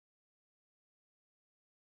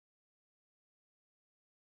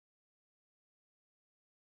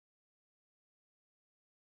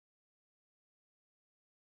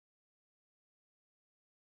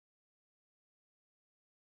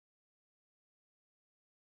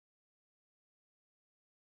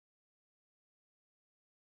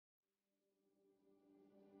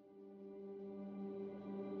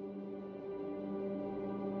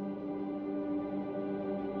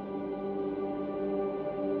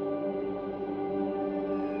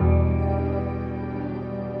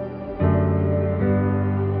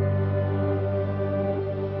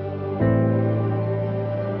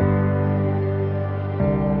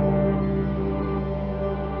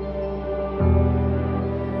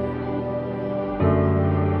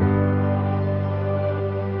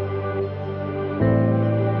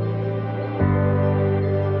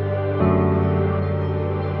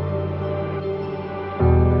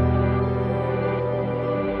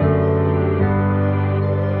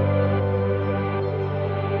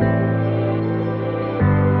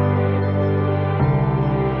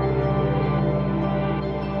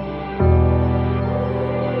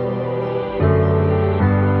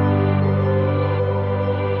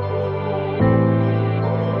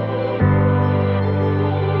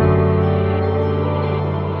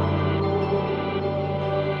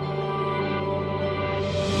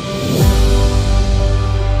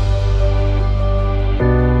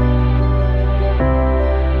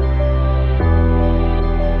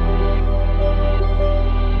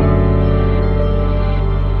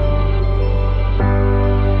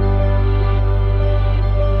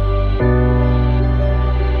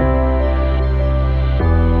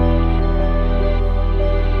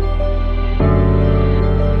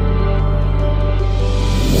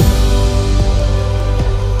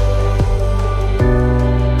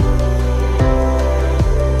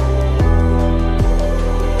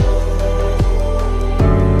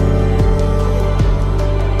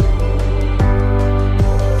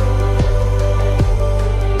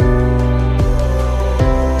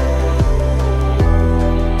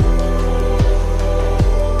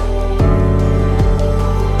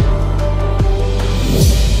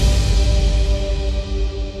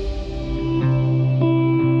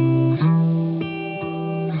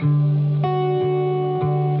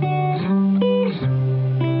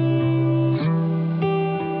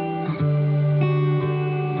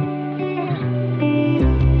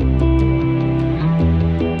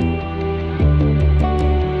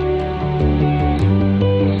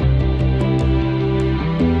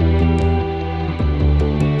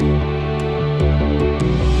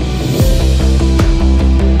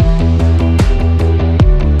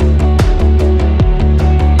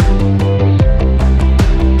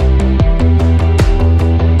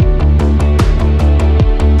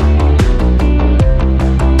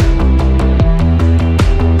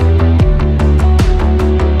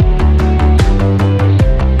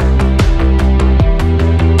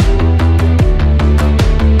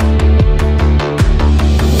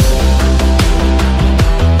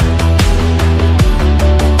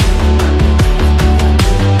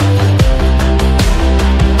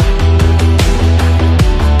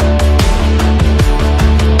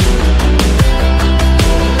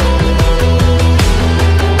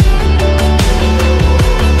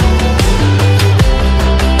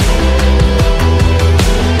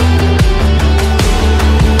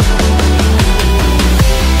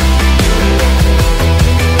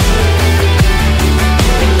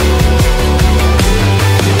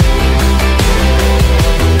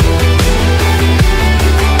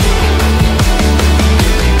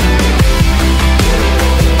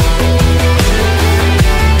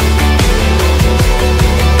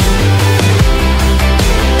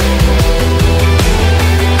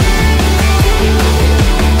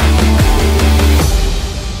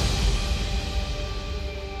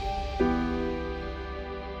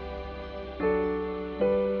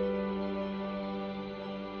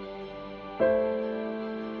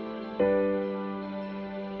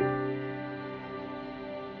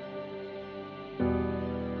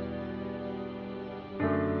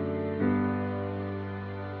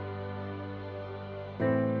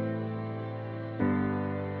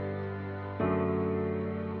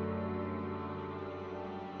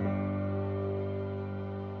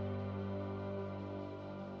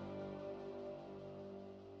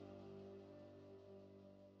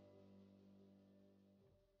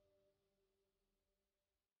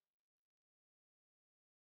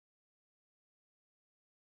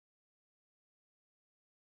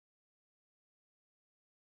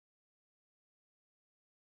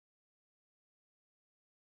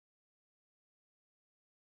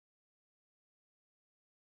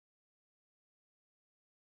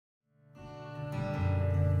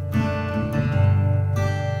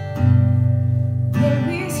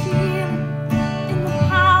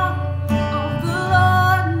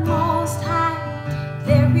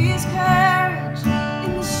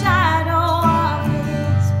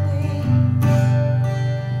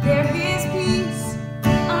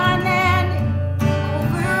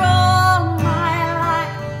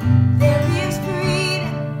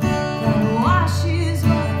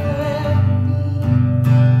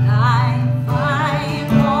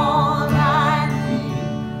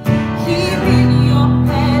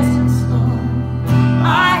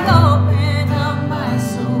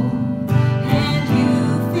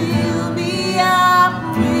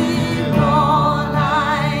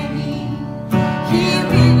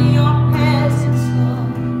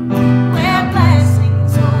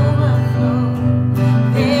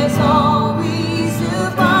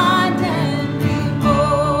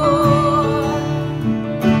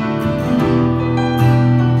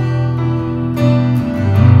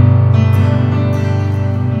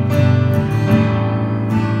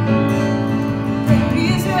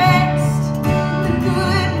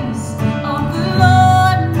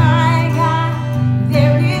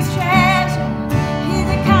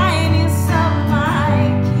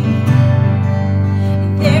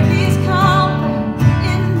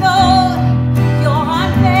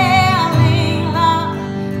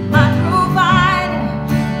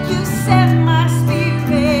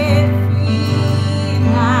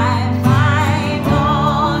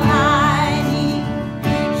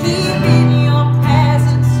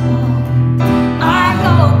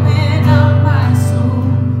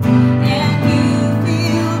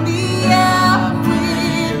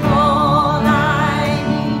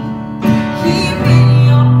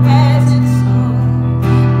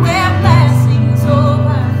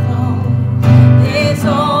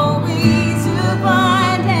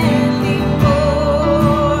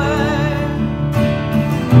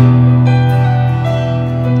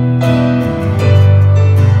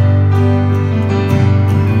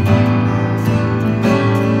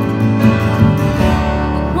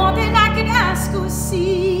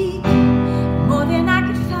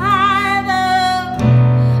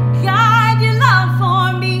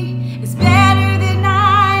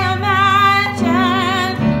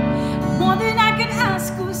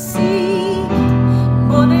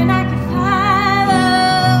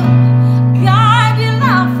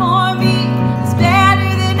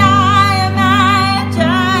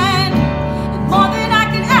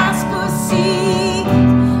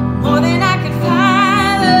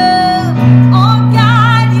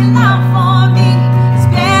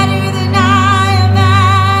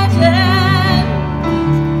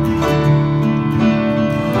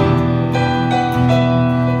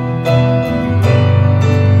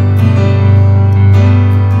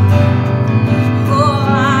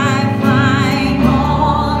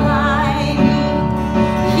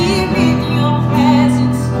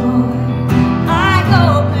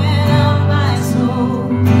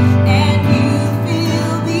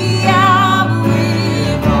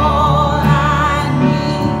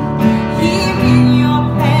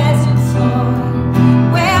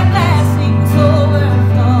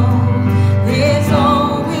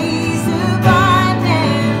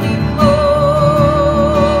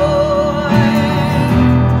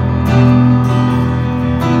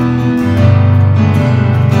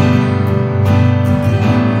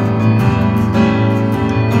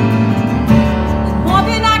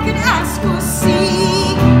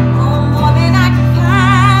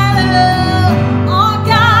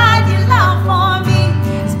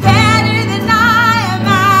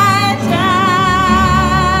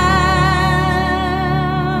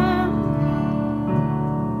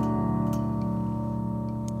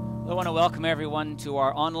I want to welcome everyone to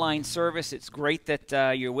our online service. It's great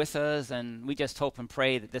that you're with us, and we just hope and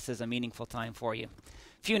pray that this is a meaningful time for you.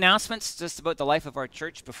 A few announcements just about the life of our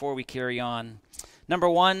church before we carry on. Number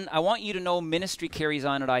one, I want you to know ministry carries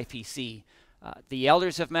on at IPC. The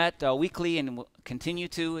elders have met weekly and will continue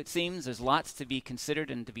to, it seems. There's lots to be considered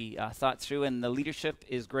and to be thought through, and the leadership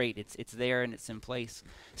is great. It's there and it's in place.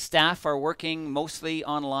 Staff are working mostly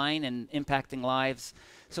online and impacting lives.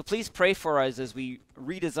 So please pray for us as we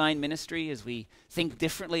redesign ministry, as we think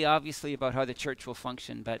differently, obviously, about how the church will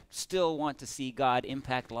function, but still want to see God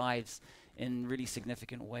impact lives in really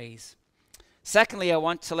significant ways. Secondly, I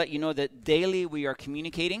want to let you know that daily we are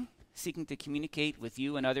communicating, seeking to communicate with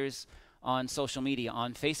you and others on social media,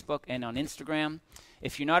 on Facebook and on Instagram.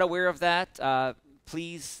 If you're not aware of that,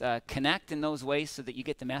 please connect in those ways so that you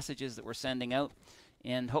get the messages that we're sending out,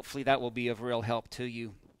 and hopefully that will be of real help to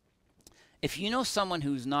you. If you know someone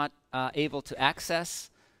who's not able to access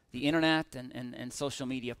the internet and social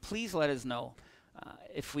media, please let us know.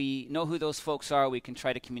 If we know who those folks are, we can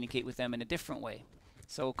try to communicate with them in a different way.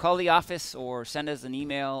 So call the office or send us an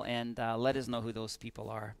email and let us know who those people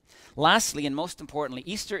are. Lastly, and most importantly,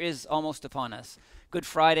 Easter is almost upon us. Good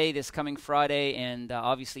Friday, this coming Friday, and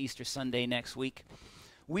obviously Easter Sunday next week.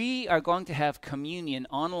 We are going to have communion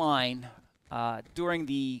online during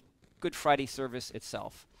the Good Friday service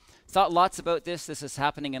itself. Thought lots about this. This is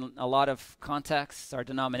happening in a lot of contexts. Our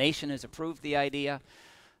denomination has approved the idea.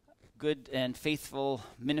 Good and faithful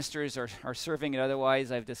ministers are serving it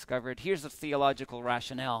otherwise, I've discovered. Here's the theological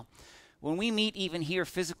rationale. When we meet even here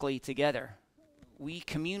physically together, we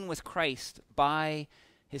commune with Christ by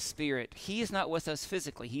his Spirit. He is not with us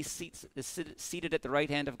physically. He's seated at the right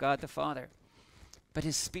hand of God the Father. But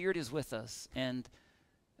his Spirit is with us. And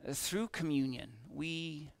through communion,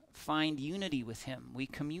 we find unity with him. We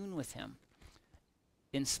commune with him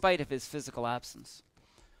in spite of his physical absence.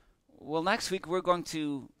 Well, next week we're going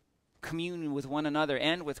to commune with one another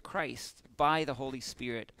and with Christ by the Holy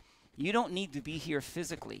Spirit. You don't need to be here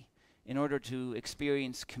physically in order to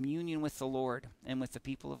experience communion with the Lord and with the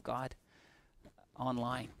people of God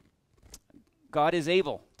online. God is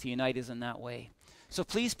able to unite us in that way. So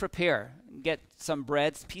please prepare. Get some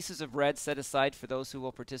bread, pieces of bread set aside for those who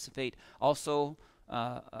will participate. Also,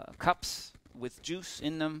 cups with juice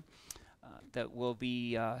in them that will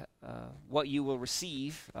be what you will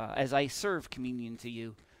receive as I serve communion to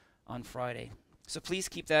you on Friday. So please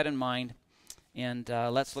keep that in mind, and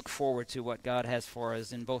let's look forward to what God has for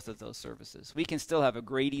us in both of those services. We can still have a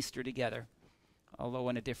great Easter together, although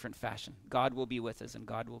in a different fashion. God will be with us, and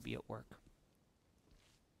God will be at work.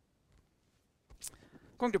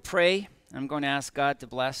 I'm going to pray. I'm going to ask God to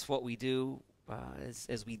bless what we do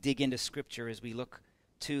as we dig into Scripture, as we look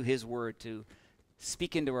to his word to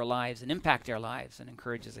speak into our lives and impact our lives and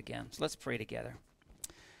encourage us again. So let's pray together.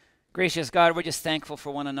 Gracious God, we're just thankful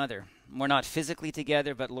for one another. We're not physically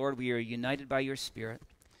together, but Lord, we are united by your Spirit.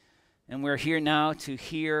 And we're here now to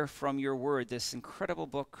hear from your word, this incredible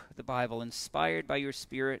book, the Bible, inspired by your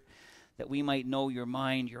Spirit, that we might know your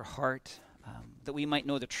mind, your heart, that we might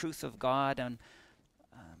know the truth of God and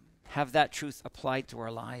have that truth applied to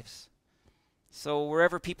our lives. So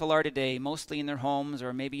wherever people are today, mostly in their homes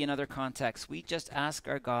or maybe in other contexts, we just ask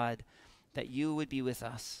our God that you would be with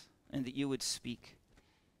us and that you would speak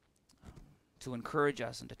to encourage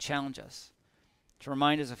us and to challenge us, to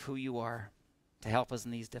remind us of who you are, to help us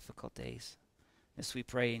in these difficult days. This we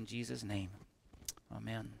pray in Jesus' name.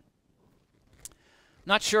 Amen.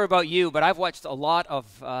 Not sure about you, but I've watched a lot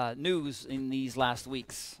of news in these last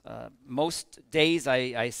weeks. Most days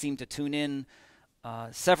I seem to tune in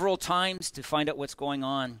several times to find out what's going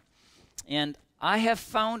on. And I have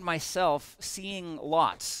found myself seeing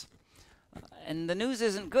lots. And the news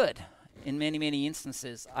isn't good in many, many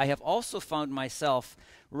instances. I have also found myself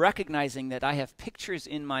recognizing that I have pictures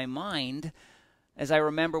in my mind as I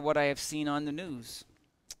remember what I have seen on the news.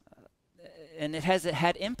 And it has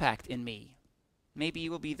had impact in me. Maybe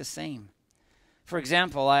you will be the same. For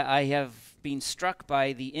example, I have been struck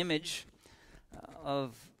by the image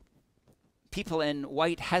of people in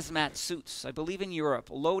white hazmat suits, I believe in Europe,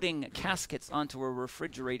 loading caskets onto a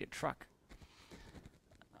refrigerated truck.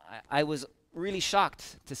 I was really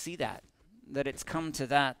shocked to see that it's come to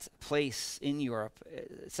that place in Europe.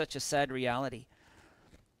 It's such a sad reality.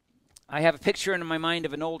 I have a picture in my mind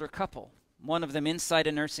of an older couple, one of them inside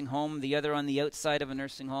a nursing home, the other on the outside of a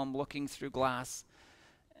nursing home looking through glass,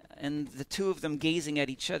 and the two of them gazing at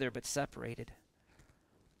each other but separated.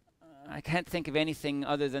 I can't think of anything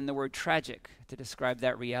other than the word tragic to describe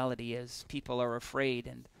that reality, as people are afraid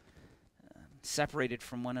and separated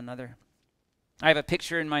from one another. I have a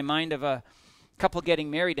picture in my mind of a couple getting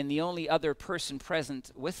married, and the only other person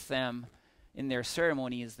present with them in their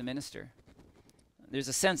ceremony is the minister. There's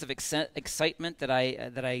a sense of excitement that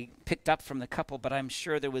I picked up from the couple, but I'm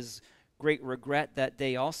sure there was great regret that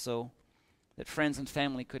day also that friends and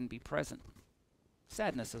family couldn't be present.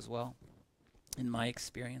 Sadness as well, in my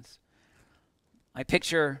experience. I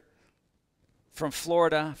picture from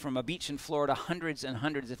Florida, from a beach in Florida, hundreds and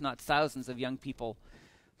hundreds, if not thousands of young people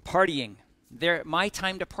partying. My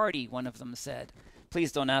time to party, one of them said.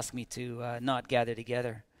 Please don't ask me to not gather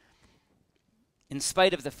together. In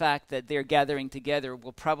spite of the fact that their gathering together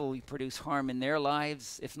will probably produce harm in their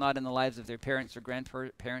lives, if not in the lives of their parents or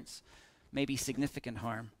grandparents, maybe significant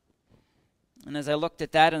harm. And as I looked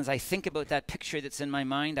at that, and as I think about that picture that's in my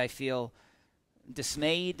mind, I feel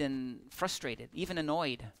dismayed and frustrated, even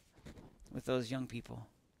annoyed with those young people.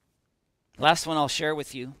 Last one I'll share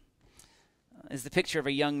with you is the picture of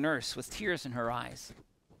a young nurse with tears in her eyes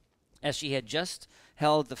as she had just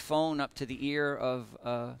held the phone up to the ear of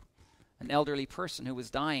an elderly person who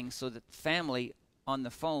was dying so that family on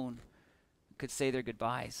the phone could say their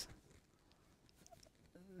goodbyes.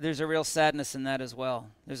 There's a real sadness in that as well.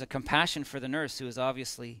 There's a compassion for the nurse who is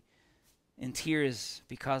obviously in tears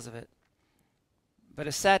because of it. But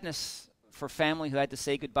a sadness for family who had to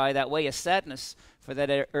say goodbye that way, a sadness for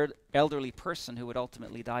that elderly person who would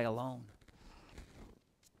ultimately die alone.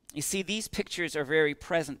 You see, these pictures are very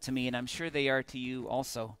present to me, and I'm sure they are to you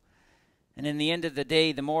also. And in the end of the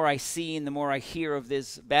day, the more I see and the more I hear of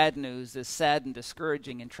this bad news, this sad and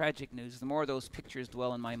discouraging and tragic news, the more those pictures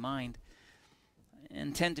dwell in my mind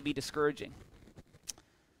and tend to be discouraging.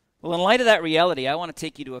 Well, in light of that reality, I want to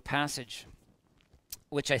take you to a passage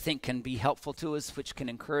which I think can be helpful to us, which can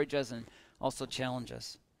encourage us and also challenge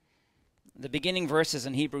us. The beginning verses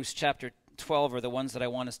in Hebrews chapter 12 are the ones that I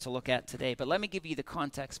want us to look at today, but let me give you the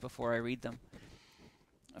context before I read them.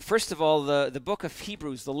 First of all, the book of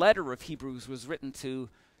Hebrews, the letter of Hebrews, was written to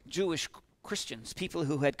Jewish Christians, people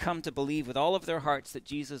who had come to believe with all of their hearts that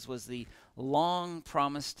Jesus was the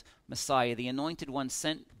long-promised Messiah, the anointed one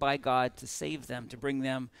sent by God to save them, to bring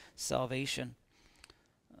them salvation.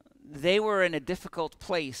 They were in a difficult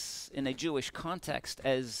place in a Jewish context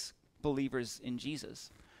as believers in Jesus.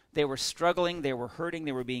 They were struggling, they were hurting,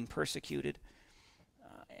 they were being persecuted.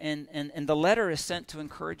 And the letter is sent to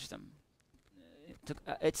encourage them.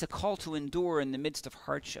 It's a call to endure in the midst of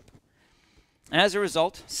hardship. And as a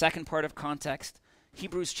result, second part of context,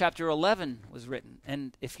 Hebrews chapter 11 was written.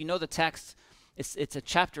 And if you know the text, it's a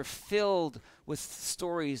chapter filled with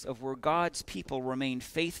stories of where God's people remained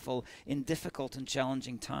faithful in difficult and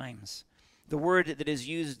challenging times. The word that is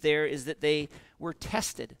used there is that they were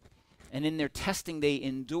tested. And in their testing, they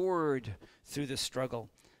endured through the struggle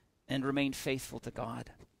and remained faithful to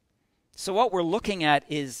God. So what we're looking at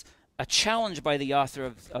is a challenge by the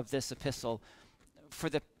author of this epistle for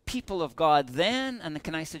the people of God then, and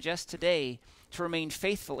can I suggest today, to remain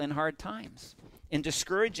faithful in hard times, in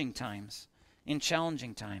discouraging times, in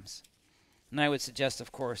challenging times. And I would suggest,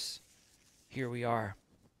 of course, here we are.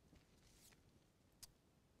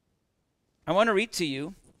 I want to read to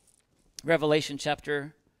you Revelation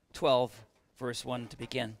chapter 12, verse 1 to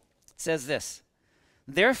begin. It says this: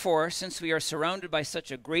 "Therefore, since we are surrounded by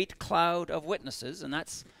such a great cloud of witnesses," and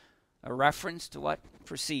that's a reference to what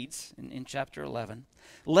precedes in chapter 11,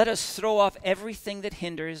 "let us throw off everything that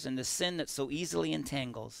hinders and the sin that so easily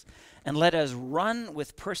entangles, and let us run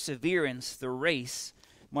with perseverance the race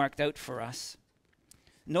marked out for us."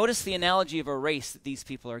 Notice the analogy of a race that these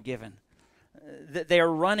people are given. They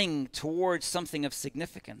are running towards something of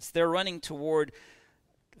significance. They're running toward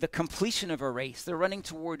the completion of a race. They're running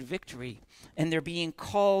toward victory, and they're being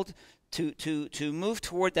called to move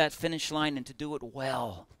toward that finish line and to do it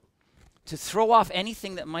well. To throw off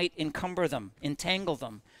anything that might encumber them, entangle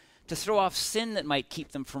them, to throw off sin that might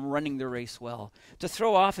keep them from running the race well, to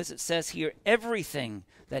throw off, as it says here, everything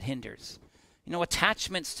that hinders.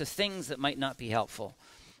 Attachments to things that might not be helpful,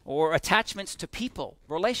 or attachments to people,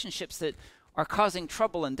 relationships that are causing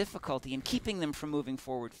trouble and difficulty and keeping them from moving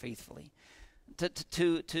forward faithfully.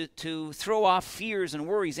 To throw off fears and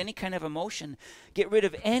worries, any kind of emotion, get rid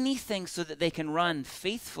of anything so that they can run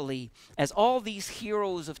faithfully as all these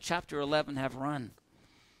heroes of chapter 11 have run.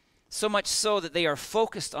 So much so that they are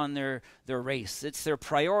focused on their race. It's their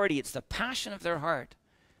priority, it's the passion of their heart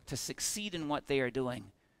to succeed in what they are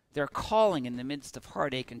doing. Their calling in the midst of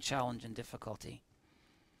heartache and challenge and difficulty.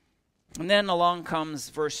 And then along comes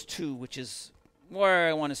verse 2, which is where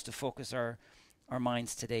I want us to focus our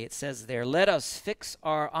minds today. It says there, "Let us fix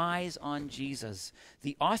our eyes on Jesus,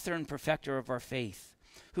 the author and perfecter of our faith,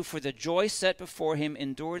 who for the joy set before him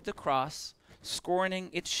endured the cross, scorning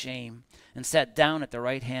its shame, and sat down at the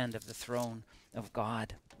right hand of the throne of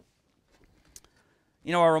God.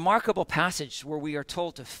 You know, a remarkable passage where we are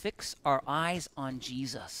told to fix our eyes on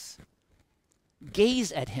Jesus.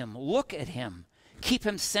 Gaze at him, look at him, keep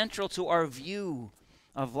him central to our view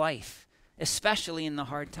of life, especially in the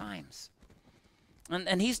hard times.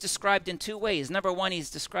 And he's described in two ways. Number one, he's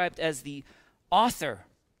described as the author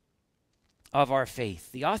of our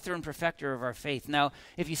faith, the author and perfecter of our faith. Now,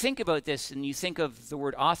 if you think about this and you think of the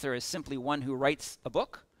word author as simply one who writes a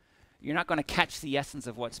book, you're not going to catch the essence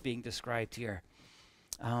of what's being described here.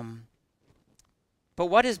 But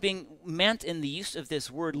what is being meant in the use of this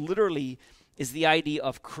word literally is the idea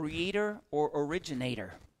of creator or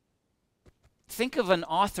originator. Think of an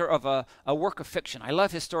author of a work of fiction. I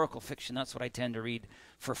love historical fiction. That's what I tend to read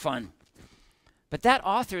for fun. But that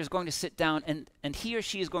author is going to sit down and he or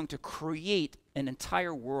she is going to create an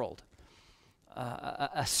entire world,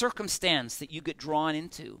 a circumstance that you get drawn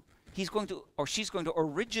into. He's going to, or she's going to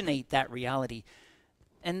originate that reality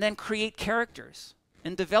and then create characters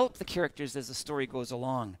and develop the characters as the story goes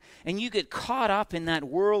along. And you get caught up in that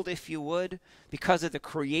world, if you would, because of the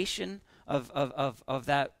creation of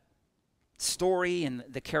that story and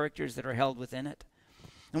the characters that are held within it.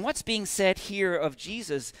 And what's being said here of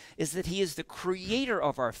Jesus is that he is the creator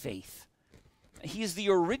of our faith. He is the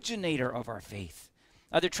originator of our faith.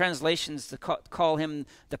 Other translations call him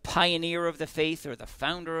the pioneer of the faith or the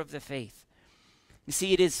founder of the faith. You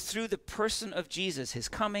see, it is through the person of Jesus, his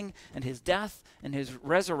coming and his death and his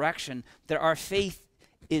resurrection, that our faith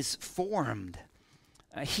is formed.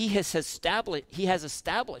 He has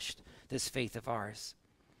established this faith of ours.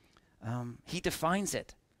 He defines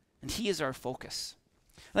it, and he is our focus.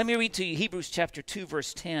 Let me read to you Hebrews chapter 2,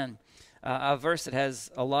 verse 10, a verse that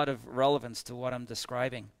has a lot of relevance to what I'm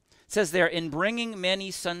describing. It says there, "In bringing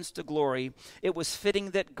many sons to glory, it was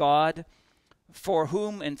fitting that God, for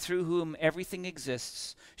whom and through whom everything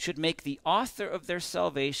exists, should make the author of their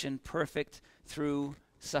salvation perfect through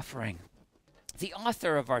suffering." The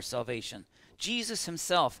author of our salvation, Jesus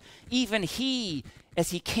himself, even he,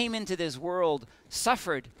 as he came into this world,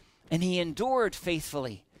 suffered and he endured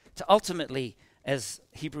faithfully to ultimately, as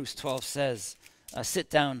Hebrews 12 says, sit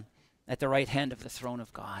down at the right hand of the throne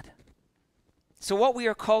of God. So what we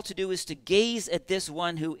are called to do is to gaze at this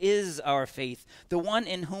one who is our faith, the one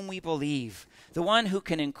in whom we believe, the one who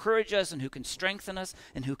can encourage us and who can strengthen us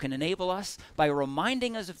and who can enable us by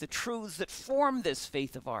reminding us of the truths that form this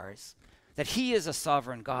faith of ours, that he is a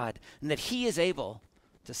sovereign God and that he is able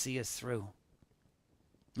to see us through.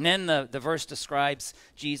 And then the verse describes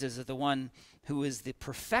Jesus as the one who is the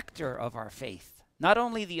perfecter of our faith. Not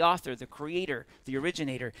only the author, the creator, the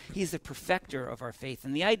originator, he's the perfecter of our faith.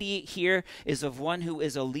 And the idea here is of one who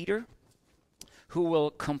is a leader, who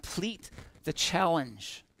will complete the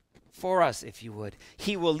challenge for us, if you would.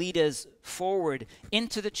 He will lead us forward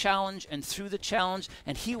into the challenge and through the challenge,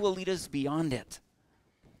 and he will lead us beyond it.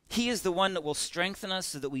 He is the one that will strengthen us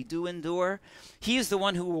so that we do endure. He is the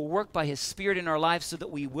one who will work by his Spirit in our lives so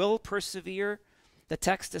that we will persevere, the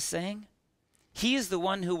text is saying. He is the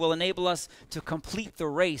one who will enable us to complete the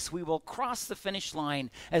race. We will cross the finish line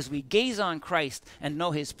as we gaze on Christ and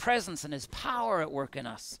know his presence and his power at work in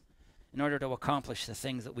us in order to accomplish the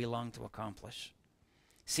things that we long to accomplish.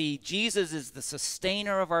 See, Jesus is the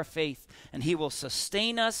sustainer of our faith, and he will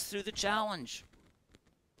sustain us through the challenge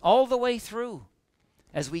all the way through.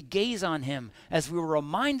 As we gaze on him, as we're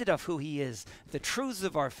reminded of who he is, the truths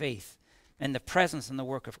of our faith, and the presence and the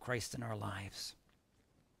work of Christ in our lives.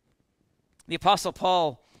 The Apostle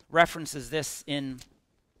Paul references this in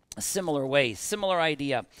a similar way, similar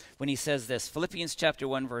idea, when he says this, Philippians chapter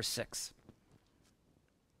 1, verse 6.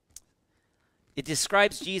 It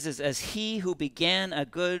describes Jesus as he who began a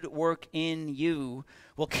good work in you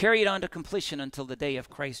will carry it on to completion until the day of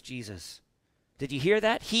Christ Jesus. Did you hear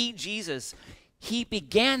that? He, Jesus, he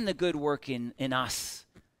began the good work in us.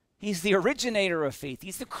 He's the originator of faith.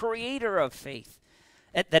 He's the creator of faith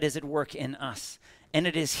that is at work in us. And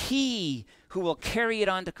it is he who will carry it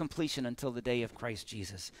on to completion until the day of Christ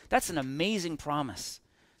Jesus. That's an amazing promise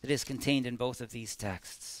that is contained in both of these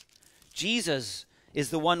texts. Jesus is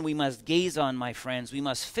the one we must gaze on, my friends. We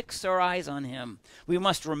must fix our eyes on him. We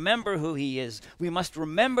must remember who he is. We must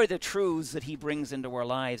remember the truths that he brings into our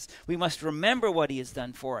lives. We must remember what he has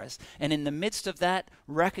done for us. And in the midst of that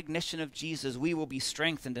recognition of Jesus, we will be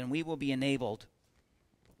strengthened and we will be enabled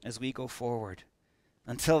as we go forward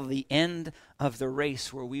until the end of the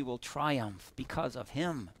race, where we will triumph because of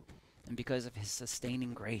him and because of his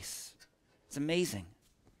sustaining grace. It's amazing.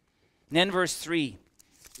 And then verse 3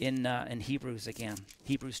 in Hebrews again,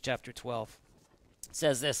 Hebrews chapter 12,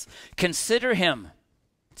 says this, consider him,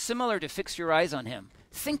 similar to fix your eyes on him.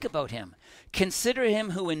 Think about him. Consider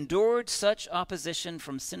him who endured such opposition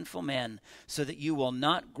from sinful men, so that you will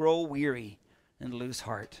not grow weary and lose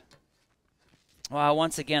heart. Well,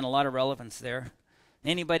 once again, a lot of relevance there.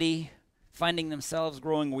 Anybody finding themselves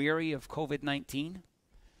growing weary of COVID-19?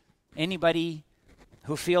 Anybody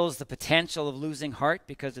who feels the potential of losing heart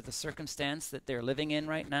because of the circumstance that they're living in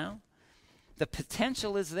right now? The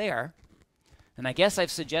potential is there. And I guess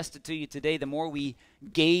I've suggested to you today, the more we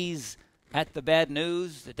gaze at the bad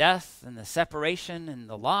news, the death and the separation and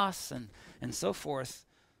the loss and so forth,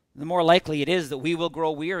 the more likely it is that we will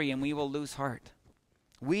grow weary and we will lose heart.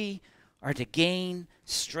 We are to gain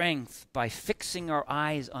strength by fixing our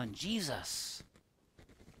eyes on Jesus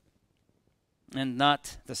and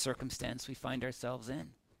not the circumstance we find ourselves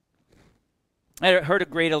in. I heard a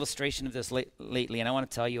great illustration of this lately, and I want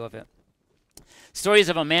to tell you of it. Stories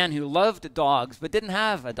of a man who loved dogs but didn't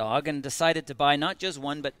have a dog and decided to buy not just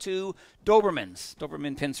one but two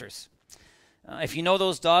Doberman pincers. If you know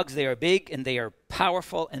those dogs, they are big and they are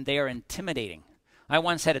powerful and they are intimidating. I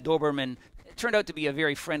once had a Doberman. It turned out to be a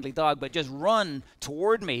very friendly dog, but just run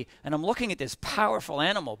toward me, and I'm looking at this powerful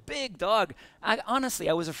animal, big dog. Honestly,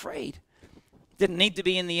 I was afraid. Didn't need to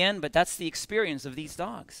be in the end, but that's the experience of these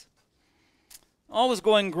dogs. All was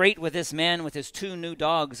going great with this man with his two new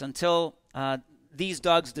dogs until these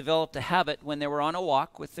dogs developed a habit when they were on a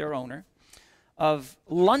walk with their owner of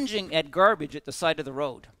lunging at garbage at the side of the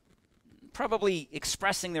road, probably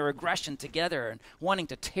expressing their aggression together and wanting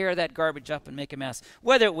to tear that garbage up and make a mess,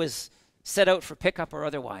 whether it was set out for pickup or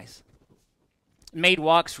otherwise. It made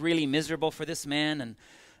walks really miserable for this man,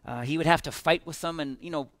 and he would have to fight with them, and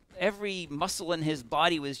every muscle in his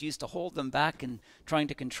body was used to hold them back and trying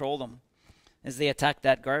to control them as they attacked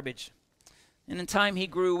that garbage. And in time, he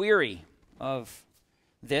grew weary of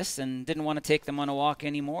this and didn't want to take them on a walk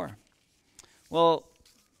anymore. Well,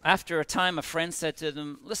 after a time, a friend said to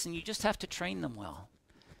them, listen, you just have to train them well.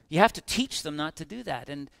 You have to teach them not to do that.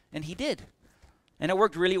 And he did. And it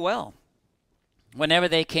worked really well. Whenever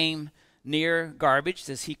they came near garbage,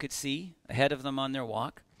 as he could see ahead of them on their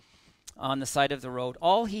walk, on the side of the road,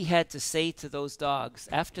 all he had to say to those dogs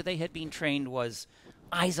after they had been trained was,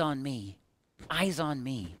 eyes on me, eyes on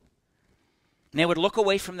me. And they would look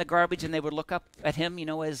away from the garbage and they would look up at him,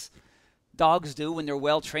 as dogs do when they're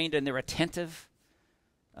well trained and they're attentive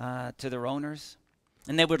to their owners.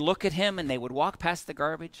 And they would look at him and they would walk past the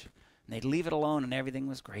garbage and they'd leave it alone and everything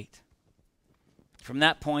was great. From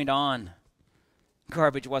that point on,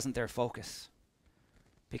 garbage wasn't their focus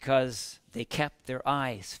because they kept their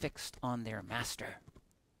eyes fixed on their master.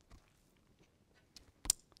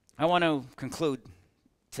 I want to conclude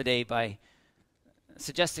today by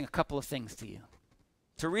suggesting a couple of things to you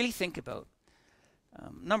to really think about.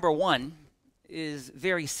 Number one is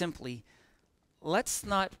very simply, let's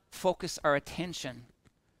not focus our attention,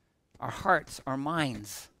 our hearts, our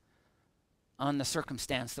minds on the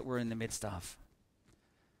circumstance that we're in the midst of.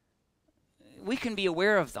 We can be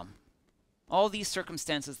aware of them. All these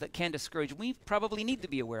circumstances that can discourage, we probably need to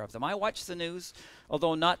be aware of them. I watch the news,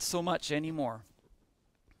 although not so much anymore.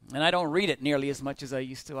 And I don't read it nearly as much as I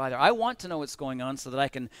used to either. I want to know what's going on so that I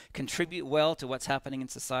can contribute well to what's happening in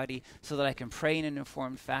society, so that I can pray in an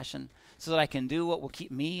informed fashion, so that I can do what will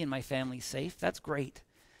keep me and my family safe. That's great.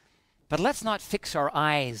 But let's not fix our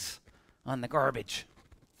eyes on the garbage.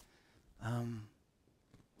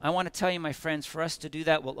 I want to tell you, my friends, for us to do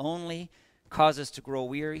that will only cause us to grow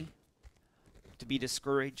weary, to be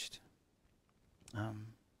discouraged,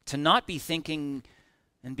 to not be thinking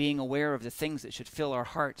and being aware of the things that should fill our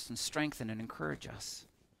hearts and strengthen and encourage us.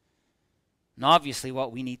 And obviously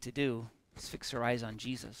what we need to do is fix our eyes on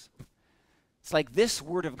Jesus. It's like this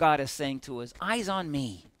word of God is saying to us, eyes on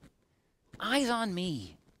me. Eyes on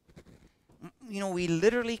me. We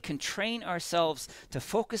literally can train ourselves to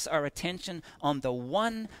focus our attention on the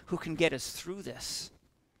one who can get us through this.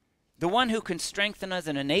 The one who can strengthen us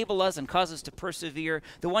and enable us and cause us to persevere.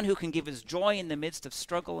 The one who can give us joy in the midst of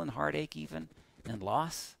struggle and heartache even, and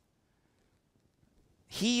loss.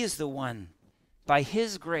 He is the one, by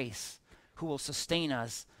his grace, who will sustain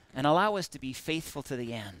us and allow us to be faithful to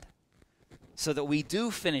the end, so that we do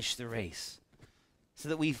finish the race, so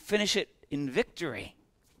that we finish it in victory,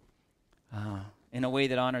 in a way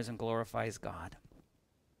that honors and glorifies God.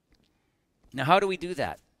 Now, how do we do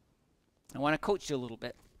that? I want to coach you a little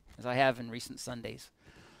bit, as I have in recent Sundays.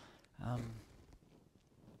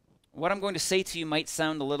 What I'm going to say to you might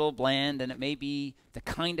sound a little bland, and it may be the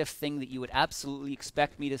kind of thing that you would absolutely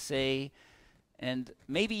expect me to say, and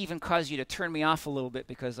maybe even cause you to turn me off a little bit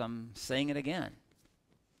because I'm saying it again.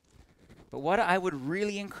 But what I would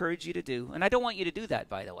really encourage you to do, and I don't want you to do that,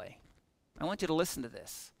 by the way. I want you to listen to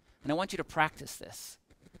this, and I want you to practice this.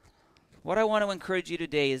 What I want to encourage you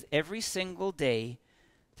today is every single day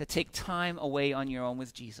to take time away on your own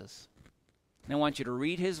with Jesus. And I want you to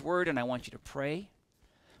read his word and I want you to pray.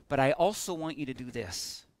 But I also want you to do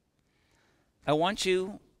this. I want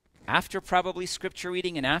you, after probably scripture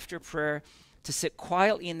reading and after prayer, to sit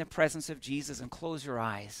quietly in the presence of Jesus and close your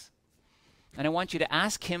eyes. And I want you to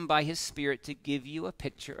ask him by his Spirit to give you a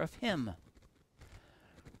picture of him.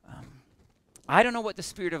 I don't know what the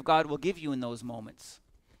Spirit of God will give you in those moments.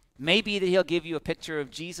 Maybe that he'll give you a picture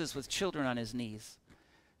of Jesus with children on his knees.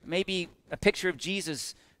 Maybe a picture of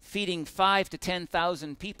Jesus feeding 5,000 to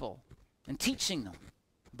 10,000 people and teaching them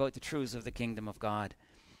about the truths of the kingdom of God.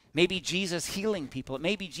 Maybe Jesus healing people. It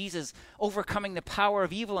may be Jesus overcoming the power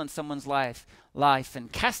of evil in someone's life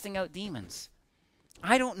and casting out demons.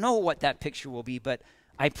 I don't know what that picture will be, but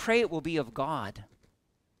I pray it will be of God.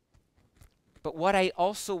 But what I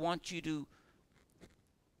also want you to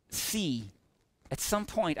see at some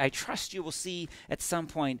point, I trust you will see at some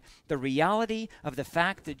point, the reality of the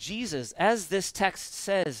fact that Jesus, as this text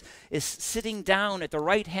says, is sitting down at the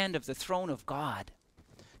right hand of the throne of God.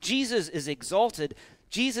 Jesus is exalted.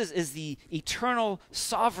 Jesus is the eternal,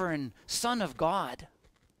 sovereign Son of God.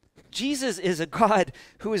 Jesus is a God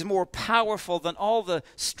who is more powerful than all the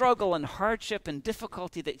struggle and hardship and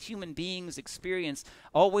difficulty that human beings experience,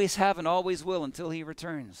 always have and always will until he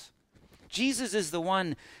returns. Jesus is the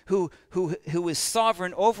one who is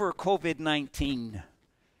sovereign over COVID-19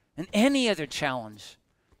 and any other challenge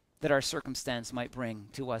that our circumstance might bring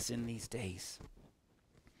to us in these days.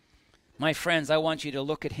 My friends, I want you to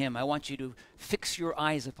look at him. I want you to fix your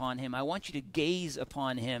eyes upon him. I want you to gaze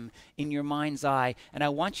upon him in your mind's eye. And I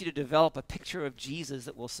want you to develop a picture of Jesus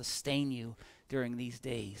that will sustain you during these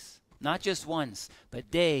days. Not just once, but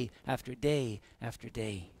day after day after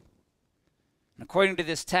day. And according to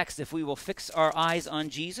this text, if we will fix our eyes on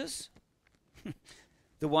Jesus,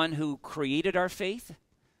 the one who created our faith,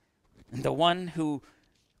 and the one who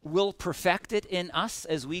will perfect it in us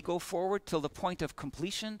as we go forward till the point of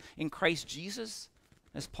completion in Christ Jesus,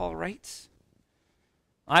 as Paul writes,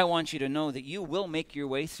 I want you to know that you will make your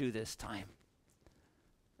way through this time.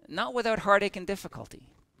 Not without heartache and difficulty.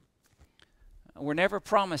 We're never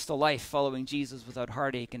promised a life following Jesus without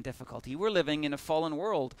heartache and difficulty. We're living in a fallen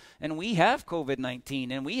world, and we have COVID-19,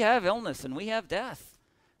 and we have illness, and we have death,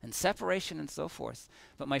 and separation, and so forth.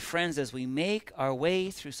 But my friends, as we make our way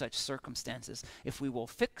through such circumstances, if we will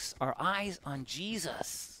fix our eyes on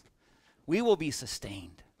Jesus, we will be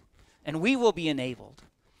sustained, and we will be enabled,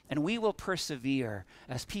 and we will persevere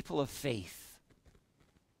as people of faith,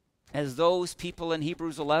 as those people in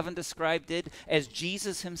Hebrews 11 described did, as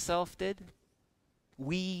Jesus himself did.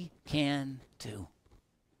 We can too,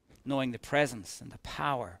 knowing the presence and the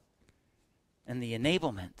power and the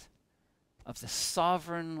enablement of the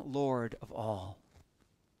sovereign Lord of all.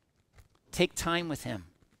 Take time with him.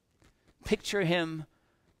 Picture him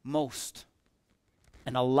most.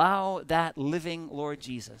 And allow that living Lord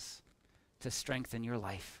Jesus to strengthen your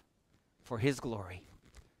life for his glory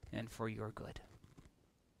and for your good.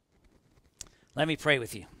 Let me pray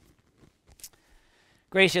with you.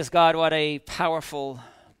 Gracious God, what a powerful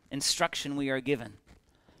instruction we are given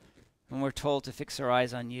when we're told to fix our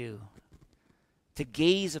eyes on you, to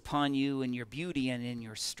gaze upon you in your beauty and in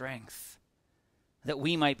your strength, that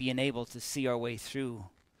we might be enabled to see our way through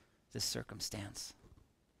this circumstance.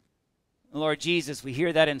 Lord Jesus, we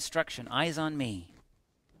hear that instruction, eyes on me.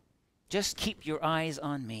 Just keep your eyes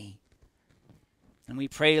on me. And we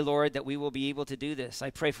pray, Lord, that we will be able to do this. I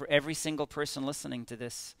pray for every single person listening to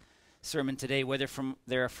this sermon today, whether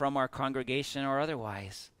they're from our congregation or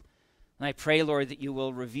otherwise. And I pray, Lord, that you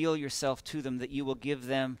will reveal yourself to them, that you will give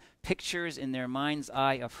them pictures in their mind's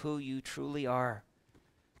eye of who you truly are,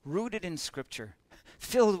 rooted in Scripture,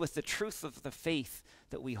 filled with the truth of the faith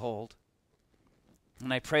that we hold.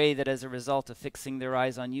 And I pray that as a result of fixing their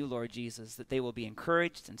eyes on you, Lord Jesus, that they will be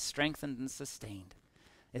encouraged and strengthened and sustained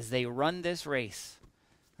as they run this race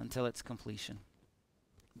until its completion.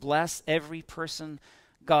 Bless every person,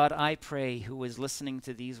 God, I pray, who is listening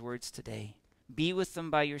to these words today. Be with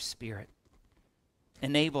them by your Spirit.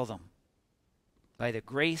 Enable them by the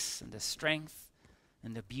grace and the strength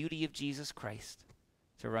and the beauty of Jesus Christ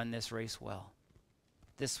to run this race well.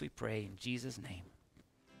 This we pray in Jesus' name.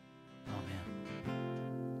 Amen.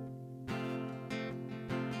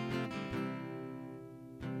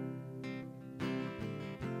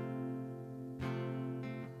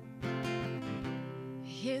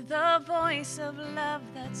 Hear the voice of love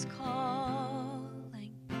that's calling.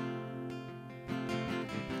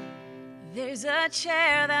 There's a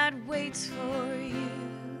chair that waits for you,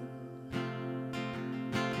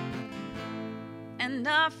 and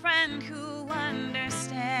a friend who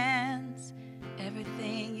understands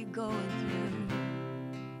going through.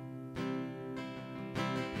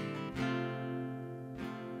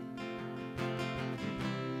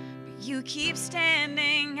 But you keep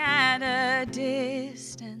standing at a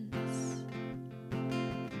distance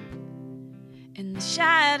in the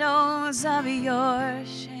shadows of your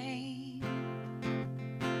shame.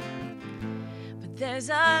 But there's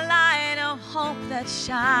a light of hope that's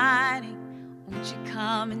shining. Won't you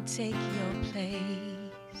come and take your place?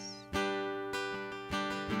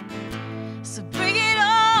 So bring it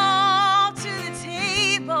all to the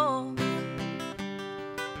table.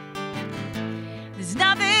 There's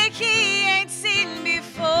nothing he ain't seen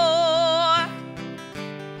before.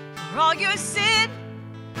 For all your sin,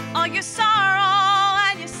 all your sorrow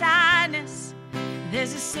and your sadness,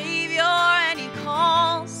 there's a Savior and he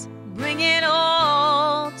calls. Bring it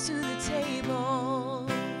all to the table.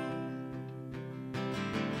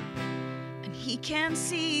 And he can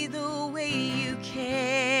see the way you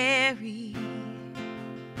carry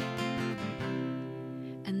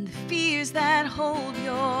and the fears that hold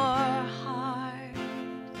your heart.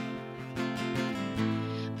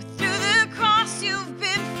 But through the cross you've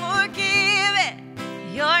been forgiven.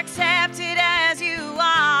 You're accepted as you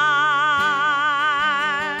are.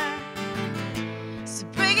 So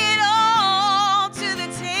bring it all to the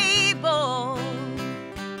table.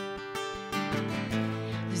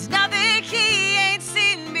 There's nothing he ain't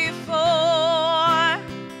seen before.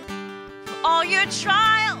 For all your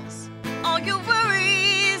trials, all your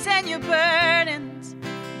worries and your burdens,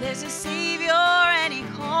 there's a Savior and he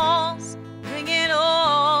calls. Bring it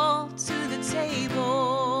all to the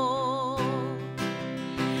table.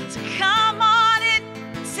 So come on in,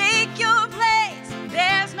 take your place.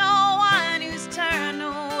 There's no one who's turned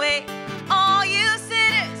away. All you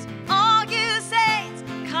sinners, all you saints,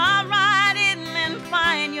 come right in and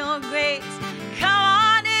find your grace. Come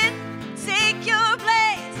on in, take your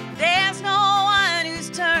place. There's no one who's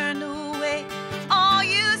turned away. All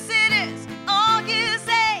you sinners, all you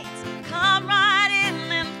saints, come right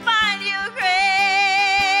in and find your grace.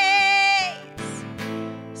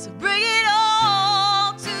 So bring it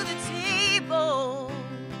all to the table.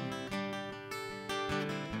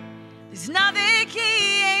 There's nothing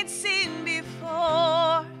he ain't seen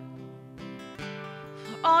before.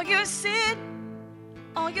 For all your sin,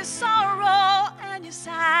 all your sorrow and your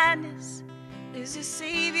sadness, there's a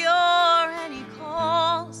Savior and he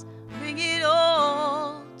calls. Bring it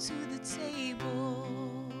all to the table.